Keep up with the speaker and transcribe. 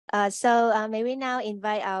May we now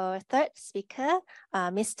invite our third speaker,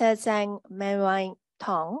 Mr. Tzang Merwyn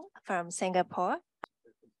Tong from Singapore.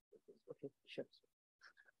 Okay, sure.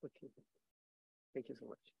 Okay, thank you so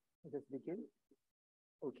much. Let's begin.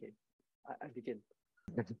 Okay, I begin.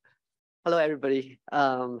 Hello, everybody.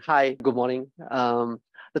 Hi, good morning.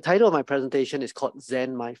 The title of my presentation is called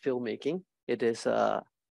Zen-Mind Filmmaking. It is a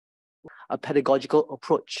pedagogical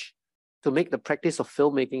approach to make the practice of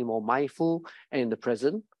filmmaking more mindful and in the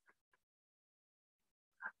present.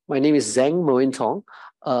 My name is Tzang Merwyn Tong.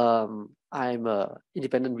 I'm an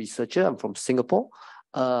independent researcher. I'm from Singapore.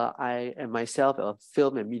 I am myself a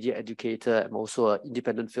film and media educator. I'm also an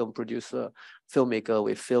independent film producer, filmmaker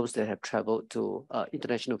with films that have traveled to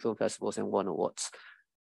international film festivals and won awards.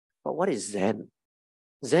 But what is Zen?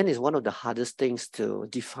 Zen is one of the hardest things to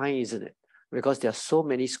define, isn't it? Because there are so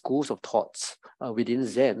many schools of thoughts within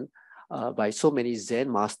Zen by so many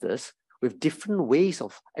Zen masters with different ways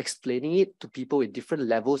of explaining it to people with different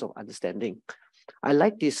levels of understanding. I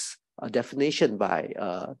like this definition by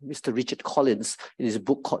Mr. Richard Collins in his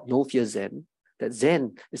book called No Fear Zen, that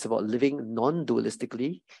Zen is about living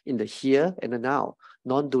non-dualistically in the here and the now.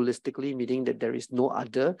 Non-dualistically meaning that there is no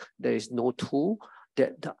other, there is no two,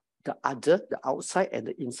 that the other, the outside and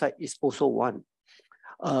the inside is also one.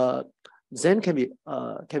 Zen can be,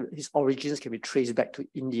 his origins can be traced back to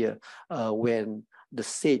India when the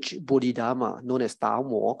sage Bodhidharma, known as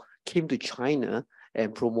Tamo, came to China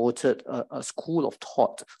and promoted a school of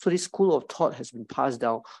thought. So this school of thought has been passed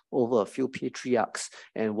down over a few patriarchs,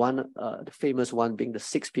 and one, the famous one being the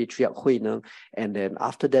sixth patriarch Huineng, and then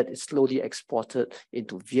after that it's slowly exported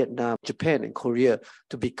into Vietnam, Japan, and Korea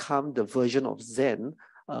to become the version of Zen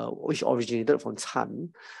which originated from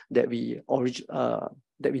Chan that we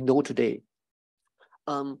know today.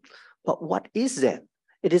 But what is Zen?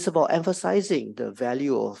 It is about emphasizing the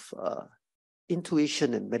value of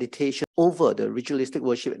intuition and meditation over the ritualistic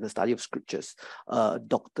worship and the study of scriptures.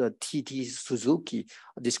 Dr. T.T. Suzuki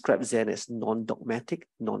describes Zen as non-dogmatic,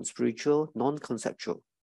 non-spiritual, non-conceptual.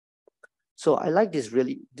 So I like this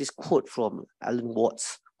quote from Alan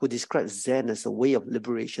Watts, who describes Zen as a way of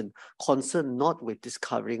liberation, concerned not with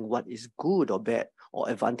discovering what is good or bad or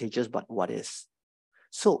advantageous, but what is.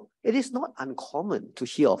 So it is not uncommon to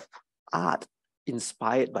hear of art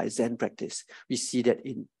inspired by Zen practice. We see that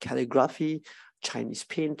in calligraphy, Chinese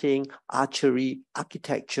painting, archery,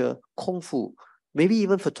 architecture, Kung Fu, maybe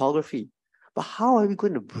even photography. But how are we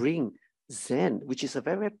going to bring Zen, which is a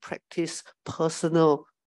very practiced, personal,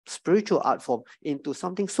 spiritual art form, into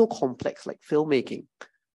something so complex like filmmaking?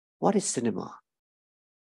 What is cinema?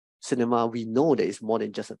 Cinema, we know that it's more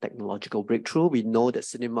than just a technological breakthrough. We know that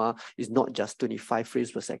cinema is not just 25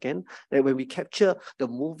 frames per second. That when we capture the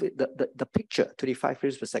movie, the picture, 25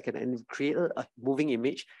 frames per second, and create a moving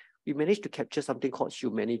image, we manage to capture something called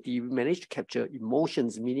humanity. We manage to capture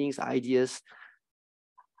emotions, meanings, ideas.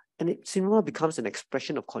 And cinema becomes an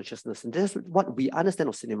expression of consciousness. And that's what we understand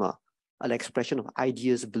of cinema, an expression of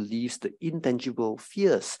ideas, beliefs, the intangible,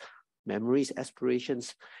 fears, memories,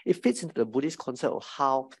 aspirations. It fits into the Buddhist concept of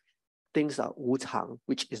how things are wu-tang,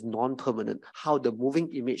 which is non-permanent, how the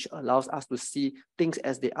moving image allows us to see things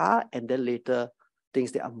as they are, and then later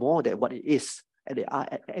things that are more than what it is, and they are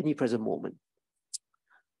at any present moment.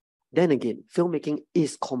 Then again, filmmaking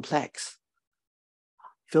is complex.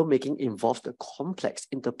 Filmmaking involves the complex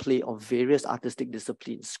interplay of various artistic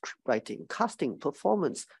disciplines, scriptwriting, casting,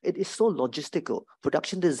 performance. It is so logistical.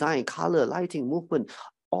 Production design, color, lighting, movement,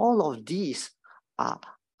 all of these are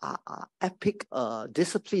epic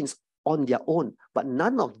disciplines on their own, but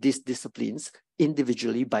none of these disciplines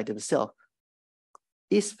individually by themselves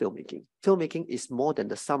is filmmaking. Filmmaking is more than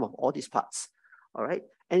the sum of all these parts, all right?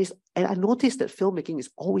 And I noticed that filmmaking is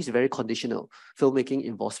always very conditional. Filmmaking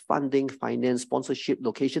involves funding, finance, sponsorship,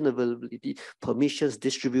 location availability, permissions,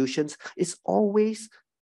 distributions. It's always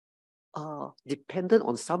dependent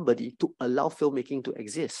on somebody to allow filmmaking to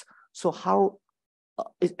exist. So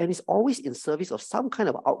and it's always in service of some kind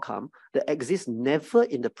of outcome that exists never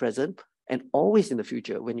in the present and always in the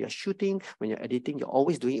future. When you're shooting, when you're editing, you're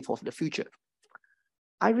always doing it for the future.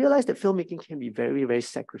 I realized that filmmaking can be very, very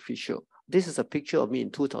sacrificial. This is a picture of me in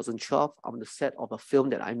 2012 on the set of a film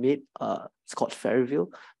that I made. It's called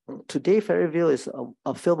Fairyville. Today, Fairyville is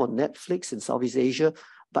a film on Netflix in Southeast Asia.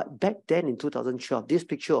 But back then in 2012, this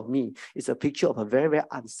picture of me is a picture of a very, very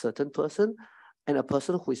uncertain person and a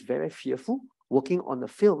person who is very fearful, working on a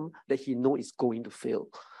film that he knows is going to fail.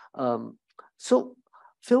 So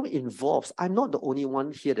film involves, I'm not the only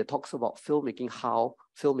one here that talks about filmmaking, how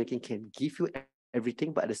filmmaking can give you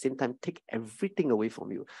everything, but at the same time, take everything away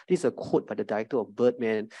from you. This is a quote by the director of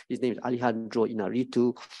Birdman. His name is Alejandro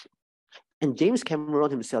Inarritu. And James Cameron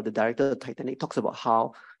himself, the director of Titanic, talks about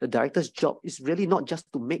how the director's job is really not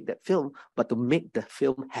just to make that film, but to make the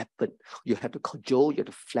film happen. You have to cajole, you have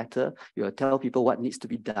to flatter, you have to tell people what needs to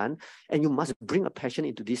be done, and you must bring a passion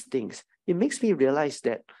into these things. It makes me realize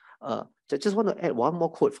that, I just want to add one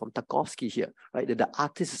more quote from Tarkovsky here, right? That the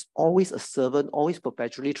artist is always a servant, always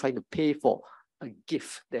perpetually trying to pay for a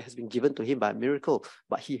gift that has been given to him by a miracle,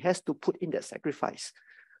 but he has to put in that sacrifice.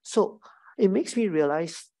 So it makes me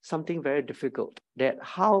realize something very difficult, that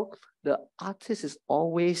how the artist is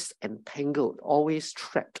always entangled, always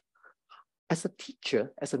trapped. As a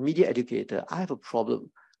teacher, as a media educator, I have a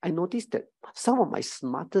problem. I noticed that some of my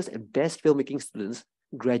smartest and best filmmaking students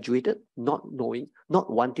graduated not knowing,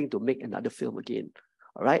 not wanting to make another film again.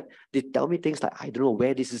 All right. They tell me things like, I don't know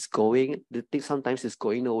where this is going. They think sometimes it's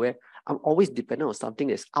going nowhere. I'm always dependent on something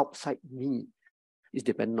that's outside me. It's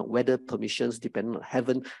dependent on weather, permissions, dependent on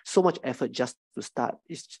heaven. So much effort just to start.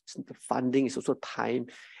 It's just the funding, it's also time.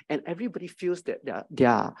 And everybody feels that they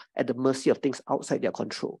are at the mercy of things outside their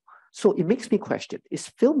control. So it makes me question, is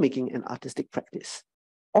filmmaking an artistic practice?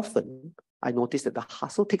 Often, I notice that the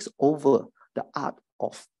hustle takes over the art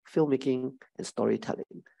of filmmaking and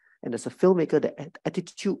storytelling. And as a filmmaker, the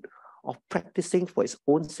attitude of practicing for its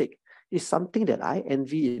own sake is something that I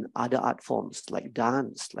envy in other art forms like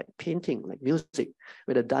dance, like painting, like music.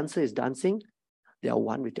 When a dancer is dancing, they are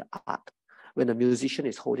one with the art. When a musician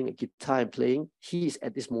is holding a guitar and playing, he is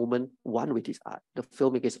at this moment one with his art. The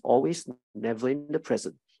filmmaker is always never in the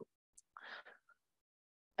present.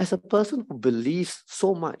 As a person who believes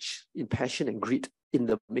so much in passion and greed in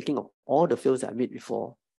the making of all the films that I made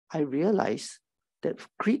before, I realize that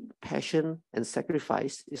greed, passion, and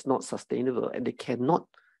sacrifice is not sustainable, and they cannot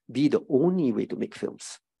be the only way to make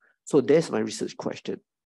films. So there's my research question,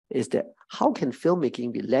 is that how can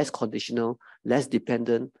filmmaking be less conditional, less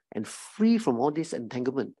dependent, and free from all this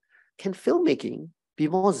entanglement? Can filmmaking be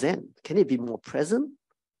more zen? Can it be more present,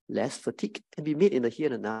 less fatigue, and be made in the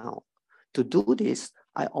here and now? To do this,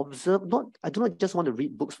 I observe, I do not just want to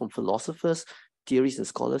read books from philosophers, theories, and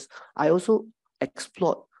scholars. I also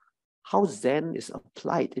explored how Zen is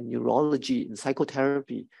applied in neurology, in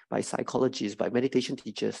psychotherapy, by psychologists, by meditation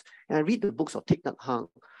teachers. And I read the books of Thich Nhat Hanh,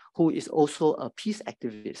 who is also a peace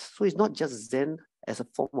activist. So it's not just Zen as a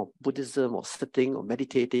form of Buddhism or sitting or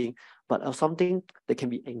meditating, but of something that can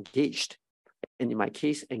be engaged. And in my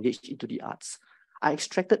case, engaged into the arts. I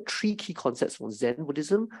extracted 3 key concepts from Zen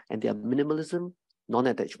Buddhism, and they are minimalism,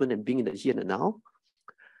 non-attachment, and being in the here and now.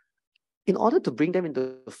 In order to bring them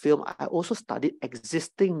into the film, I also studied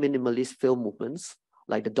existing minimalist film movements,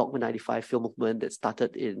 like the Dogma 95 film movement that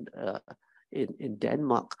started in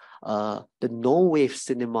Denmark, the no-wave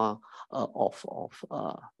cinema of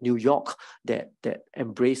New York that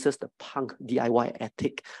embraces the punk DIY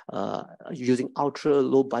ethic, using ultra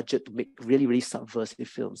low budget to make really, really subversive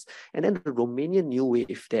films. And then the Romanian new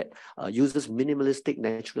wave that uses minimalistic,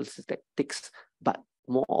 naturalistic tactics, but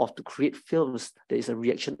more of to create films that is a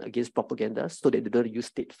reaction against propaganda so that they don't use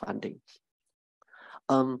state funding.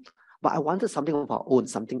 But I wanted something of our own,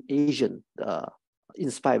 something Asian,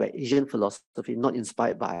 inspired by Asian philosophy, not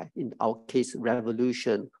inspired by, in our case,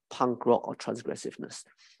 revolution, punk rock, or transgressiveness.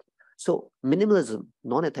 So minimalism,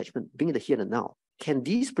 non-attachment, being in the here and now, can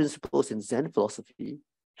these principles in Zen philosophy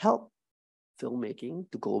help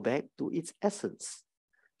filmmaking to go back to its essence?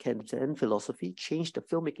 Can Zen philosophy change the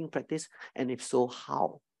filmmaking practice? And if so,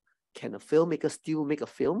 how? Can a filmmaker still make a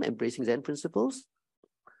film embracing Zen principles?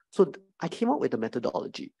 So I came up with a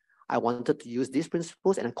methodology. I wanted to use these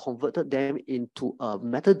principles and I converted them into a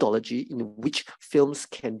methodology in which films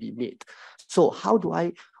can be made. So how do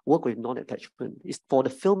I work with non-attachment? It's for the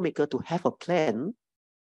filmmaker to have a plan,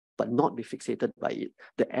 but not be fixated by it.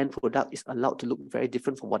 The end product is allowed to look very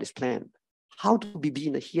different from what is planned. How to be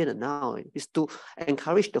in the here and now is to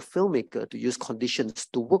encourage the filmmaker to use conditions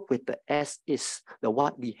to work with the as is, the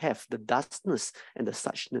what we have, the thusness and the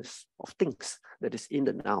suchness of things that is in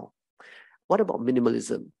the now. What about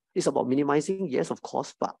minimalism? It's about minimizing, yes, of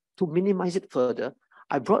course, but to minimize it further,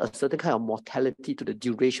 I brought a certain kind of mortality to the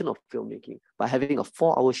duration of filmmaking by having a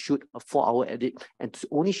 4-hour shoot, a 4-hour edit, and to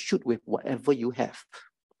only shoot with whatever you have.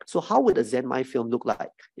 So how would a Zen-Mind film look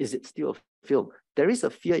like? Is it still a film? There is a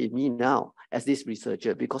fear in me now as this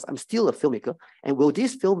researcher because I'm still a filmmaker. And will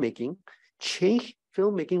this filmmaking change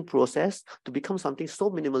filmmaking process to become something so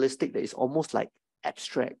minimalistic that is almost like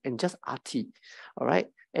abstract and just arty? All right.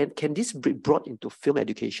 And can this be brought into film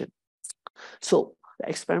education? So the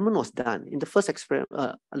experiment was done. In the first experiment,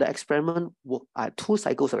 I had 2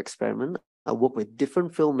 cycles of experiment. I worked with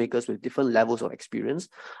different filmmakers with different levels of experience.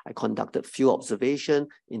 I conducted field observation,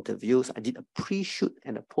 interviews. I did a pre-shoot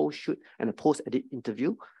and a post-shoot and a post-edit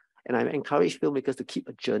interview. And I encourage filmmakers to keep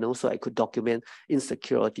a journal so I could document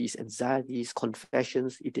insecurities, anxieties,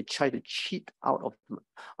 confessions, if they try to cheat out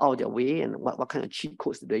of their way, and what kind of cheat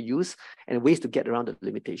codes do they use, and ways to get around the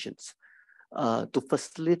limitations. To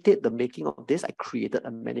facilitate the making of this, I created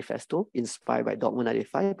a manifesto inspired by Dogma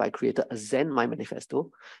 95. I created a Zen-Mind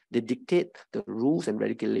manifesto. They dictate the rules and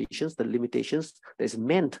regulations, the limitations that is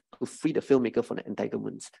meant to free the filmmaker from the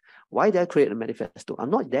entitlements. Why did I create a manifesto? I'm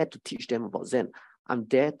not there to teach them about Zen. I'm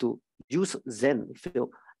there to use Zen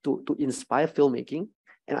to inspire filmmaking.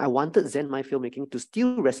 And I wanted Zen-Mind filmmaking to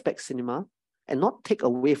still respect cinema and not take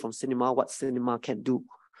away from cinema what cinema can do.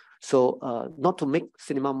 So not to make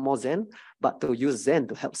cinema more Zen, but to use Zen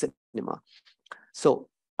to help cinema. So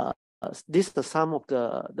these are some of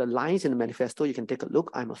the lines in the manifesto. You can take a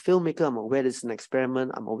look. I'm a filmmaker. I'm aware this is an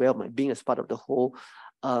experiment. I'm aware of my being as part of the whole.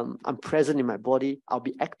 I'm present in my body. I'll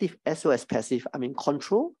be active as well as passive. I'm in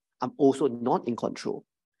control. I'm also not in control.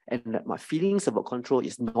 And that my feelings about control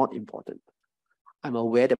is not important. I'm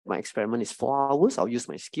aware that my experiment is 4 hours. I'll use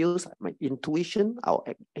my skills, my intuition. I'll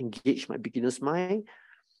engage my beginner's mind.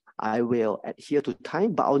 I will adhere to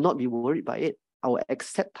time, but I will not be worried by it. I will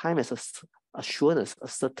accept time as a assurance,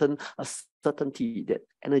 a certainty that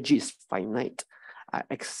energy is finite. I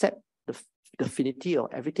accept the finity of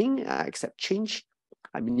everything. I accept change.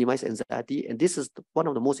 I minimize anxiety. And this is one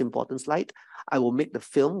of the most important slides. I will make the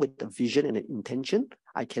film with the vision and the intention.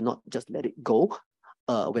 I cannot just let it go.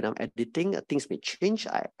 When I'm editing, things may change.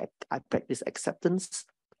 I practice acceptance.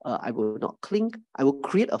 I will not cling. I will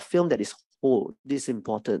create a film that is whole. This is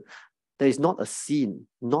important. There is not a scene,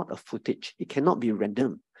 not a footage. It cannot be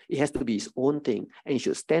random. It has to be its own thing, and it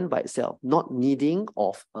should stand by itself, not needing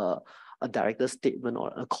of a director's statement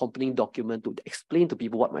or an accompanying document to explain to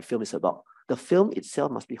people what my film is about. The film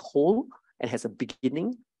itself must be whole and has a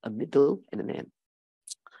beginning, a middle, and an end.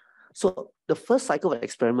 So the first cycle of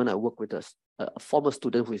experiment, I worked with a former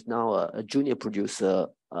student who is now a junior producer,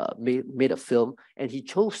 made a film, and he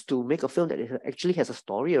chose to make a film that actually has a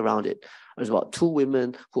story around it. It's about two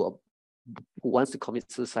women who wants to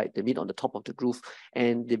commit suicide. They meet on the top of the roof,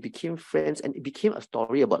 and they became friends, and it became a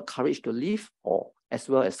story about courage to live, or as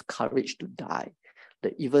well as courage to die.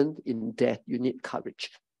 That even in death, you need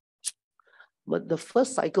courage. But the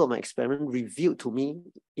first cycle of my experiment revealed to me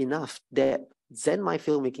enough that Zen-Mind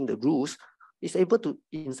filmmaking, the rules, is able to,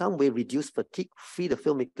 in some way, reduce fatigue, free the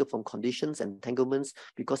filmmaker from conditions and entanglements,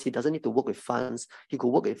 because he doesn't need to work with funds. He could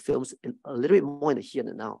work with films a little bit more in the here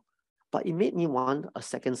and now. But it made me want a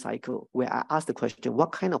second cycle where I asked the question,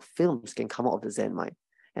 what kind of films can come out of the Zen-Mind?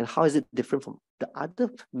 And how is it different from the other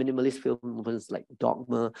minimalist film movements like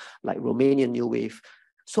Dogma, like Romanian New Wave?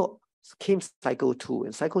 So came cycle 2.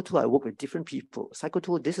 In cycle 2, I worked with different people. Cycle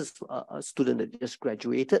 2, this is a student that just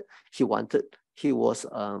graduated. He was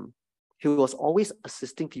always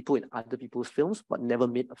assisting people in other people's films, but never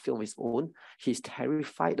made a film of his own. He's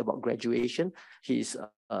terrified about graduation. He's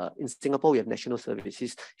in Singapore, we have national service.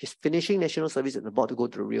 He's finishing national service and about to go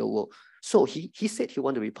to the real world. So he said he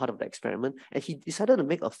wanted to be part of the experiment, and he decided to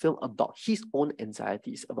make a film about his own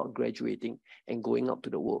anxieties about graduating and going out to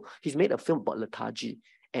the world. He's made a film about lethargy.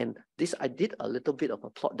 And this, I did a little bit of a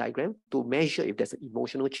plot diagram to measure if there's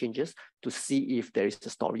emotional changes, to see if there is a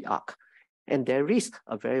story arc. And there is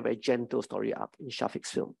a very, very gentle story arc in Shafiq's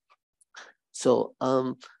film. So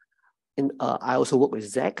I also work with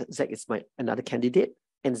Zach. Zach is another candidate.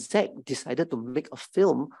 And Zach decided to make a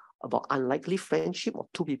film about unlikely friendship of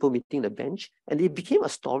two people meeting on the bench. And it became a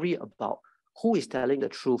story about who is telling the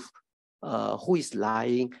truth, who is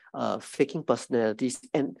lying, faking personalities.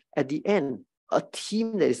 And at the end, a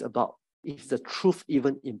theme that is about, is the truth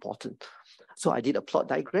even important? So I did a plot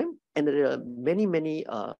diagram, and there are many, many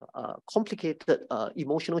complicated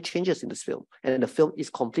emotional changes in this film. And the film is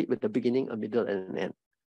complete with the beginning, a middle, and an end.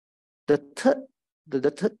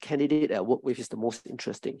 The third candidate I work with is the most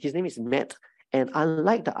interesting. His name is Matt. And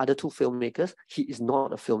unlike the other two filmmakers, he is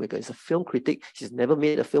not a filmmaker. He's a film critic. He's never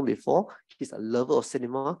made a film before. He's a lover of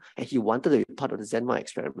cinema, and he wanted to be part of the Zen-Mind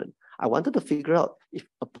experiment. I wanted to figure out if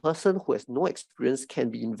a person who has no experience can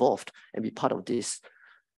be involved and be part of this.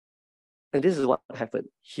 And this is what happened.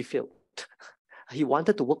 He failed. He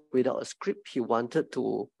wanted to work without a script. He wanted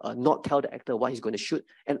to not tell the actor what he's going to shoot.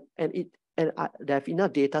 And I have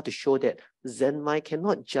enough data to show that Zen-Mind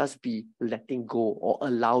cannot just be letting go or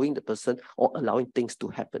allowing the person or allowing things to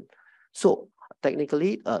happen. So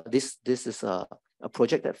technically, this is a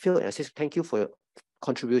project that failed. And I say, thank you for your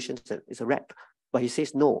contributions. It's a wrap. But he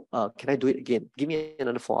says, no, can I do it again? Give me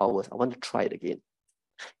another 4 hours. I want to try it again.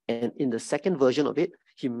 And in the second version of it,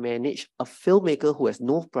 he managed a filmmaker who has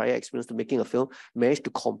no prior experience to making a film, managed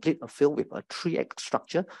to complete a film with a 3-act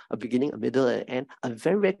structure, a beginning, a middle, and an end, a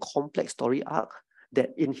very, very complex story arc that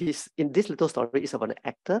in this little story is about an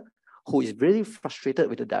actor who is really frustrated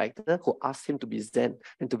with the director who asked him to be Zen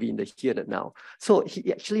and to be in the here and now. So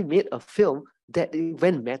he actually made a film that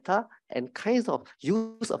went meta and kind of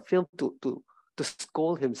used a film to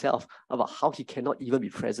scold himself about how he cannot even be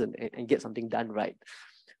present and get something done right.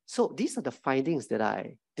 So these are the findings that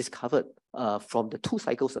I discovered from the 2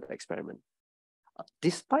 cycles of the experiment.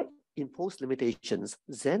 Despite imposed limitations,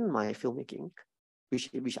 Zen-Mind Filmmaking,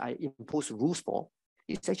 which I impose rules for,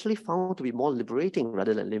 is actually found to be more liberating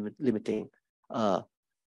rather than limiting.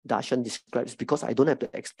 Darshan describes, because I don't have to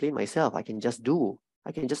explain myself, I can just do.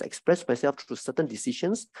 I can just express myself through certain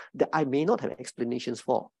decisions that I may not have explanations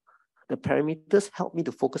for. The parameters help me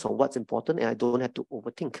to focus on what's important and I don't have to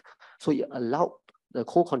overthink. So it allowed the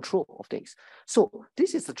co-control of things. So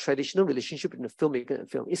this is the traditional relationship between the filmmaker and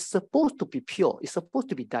film. It's supposed to be pure. It's supposed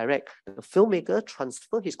to be direct. The filmmaker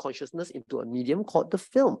transfers his consciousness into a medium called the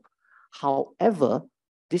film. However,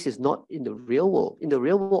 this is not in the real world. In the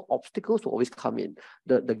real world, obstacles will always come in.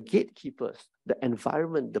 The gatekeepers, the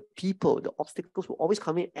environment, the people, the obstacles will always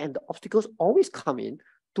come in, and the obstacles always come in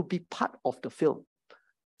to be part of the film.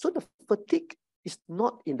 So the fatigue is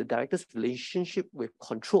not in the director's relationship with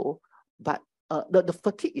control, but the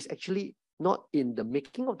fatigue is actually not in the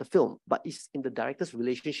making of the film, but it's in the director's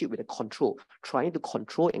relationship with the control, trying to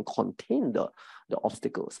control and contain the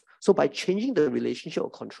obstacles. So by changing the relationship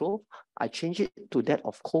of control, I change it to that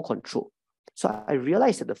of co-control. So I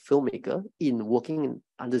realized that the filmmaker, in working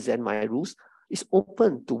under Zen-Mind rules, is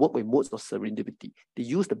open to work with modes of serendipity. They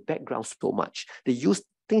use the background so much. They use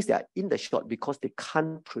things that are in the shot because they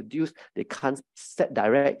can't produce, they can't set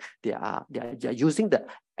direct, they are using the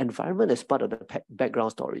environment as part of the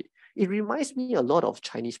background story. It reminds me a lot of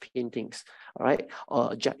Chinese paintings, all right,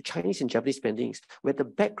 or Chinese and Japanese paintings, where the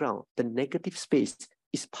background, the negative space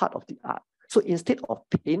is part of the art. So instead of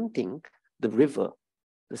painting the river,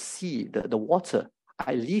 the sea, the water,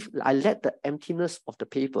 I let the emptiness of the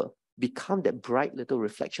paper become that bright little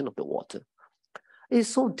reflection of the water. It is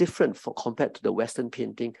so different compared to the Western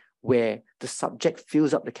painting, where the subject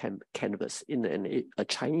fills up the canvas. In a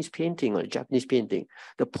Chinese painting or a Japanese painting,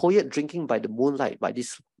 the poet drinking by the moonlight by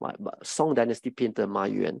this Song Dynasty painter Ma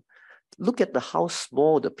Yuan. Look at how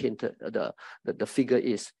small the painter, the figure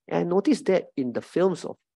is. And I noticed that in the films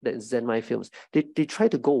of the Zen-Mind films, they try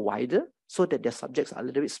to go wider so that their subjects are a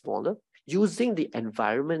little bit smaller, using the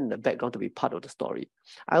environment and the background to be part of the story.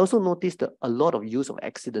 I also noticed a lot of use of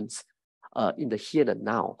accidents in the here and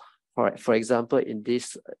now. For example, in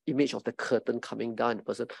this image of the curtain coming down,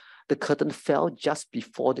 the curtain fell just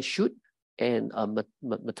before the shoot, and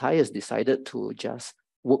Matthias decided to just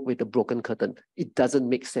work with the broken curtain. It doesn't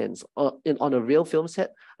make sense. On a real film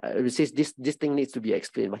set, it says this thing needs to be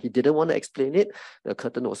explained, but he didn't want to explain it.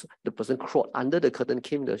 The person crawled under the curtain,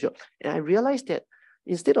 came to the shot, and I realized that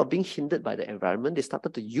instead of being hindered by the environment, they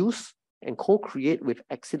started to use and co-create with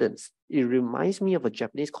accidents. It reminds me of a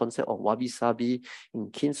Japanese concept of wabi-sabi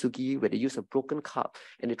in kintsugi, where they use a broken cup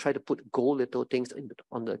and they try to put gold little things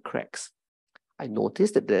on the cracks. I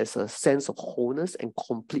noticed that there's a sense of wholeness and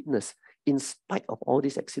completeness in spite of all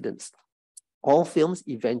these accidents. All films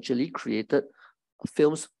eventually created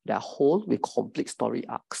films that are whole with complete story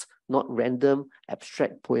arcs, not random,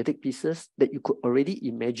 abstract, poetic pieces that you could already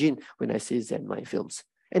imagine when I say Zen-Mind films.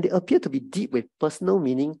 And they appear to be deep with personal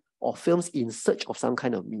meaning, or films in search of some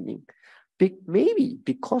kind of meaning. Maybe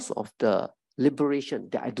because of the liberation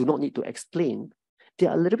that I do not need to explain, they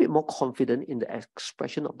are a little bit more confident in the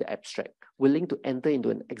expression of the abstract, willing to enter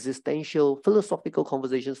into an existential, philosophical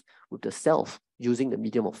conversations with the self using the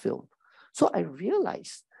medium of film. So I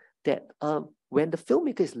realized that when the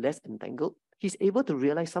filmmaker is less entangled, he's able to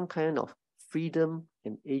realize some kind of freedom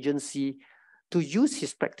and agency to use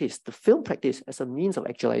his practice, the film practice, as a means of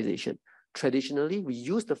actualization. Traditionally, we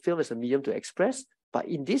use the film as a medium to express, but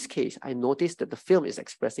in this case, I noticed that the film is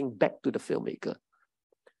expressing back to the filmmaker.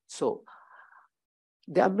 So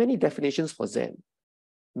there are many definitions for Zen.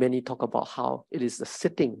 Many talk about how it is the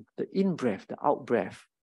sitting, the in-breath, the out-breath,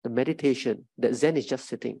 the meditation, that Zen is just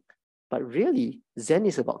sitting. But really, Zen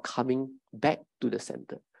is about coming back to the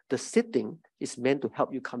center. The sitting is meant to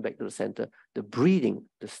help you come back to the center. The breathing,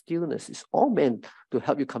 the stillness is all meant to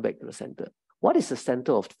help you come back to the center. What is the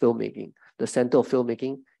center of filmmaking? The center of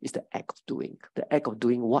filmmaking is the act of doing. The act of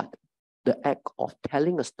doing what? The act of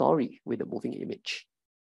telling a story with a moving image.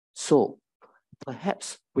 So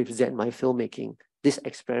perhaps with Zen-Mind Filmmaking, this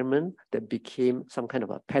experiment that became some kind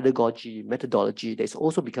of a pedagogy, methodology, that's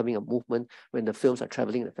also becoming a movement when the films are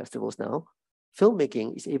traveling in the festivals now,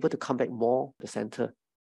 filmmaking is able to come back more to the center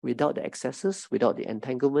without the excesses, without the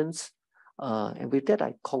entanglements. And with that,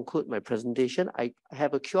 I conclude my presentation. I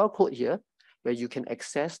have a QR code here where you can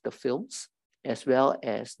access the films as well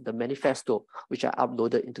as the manifesto, which I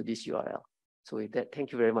uploaded into this URL. So with that,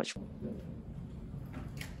 thank you very much.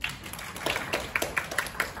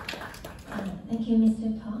 Thank you,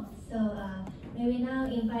 Mr. Tong. So may we now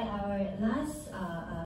invite our last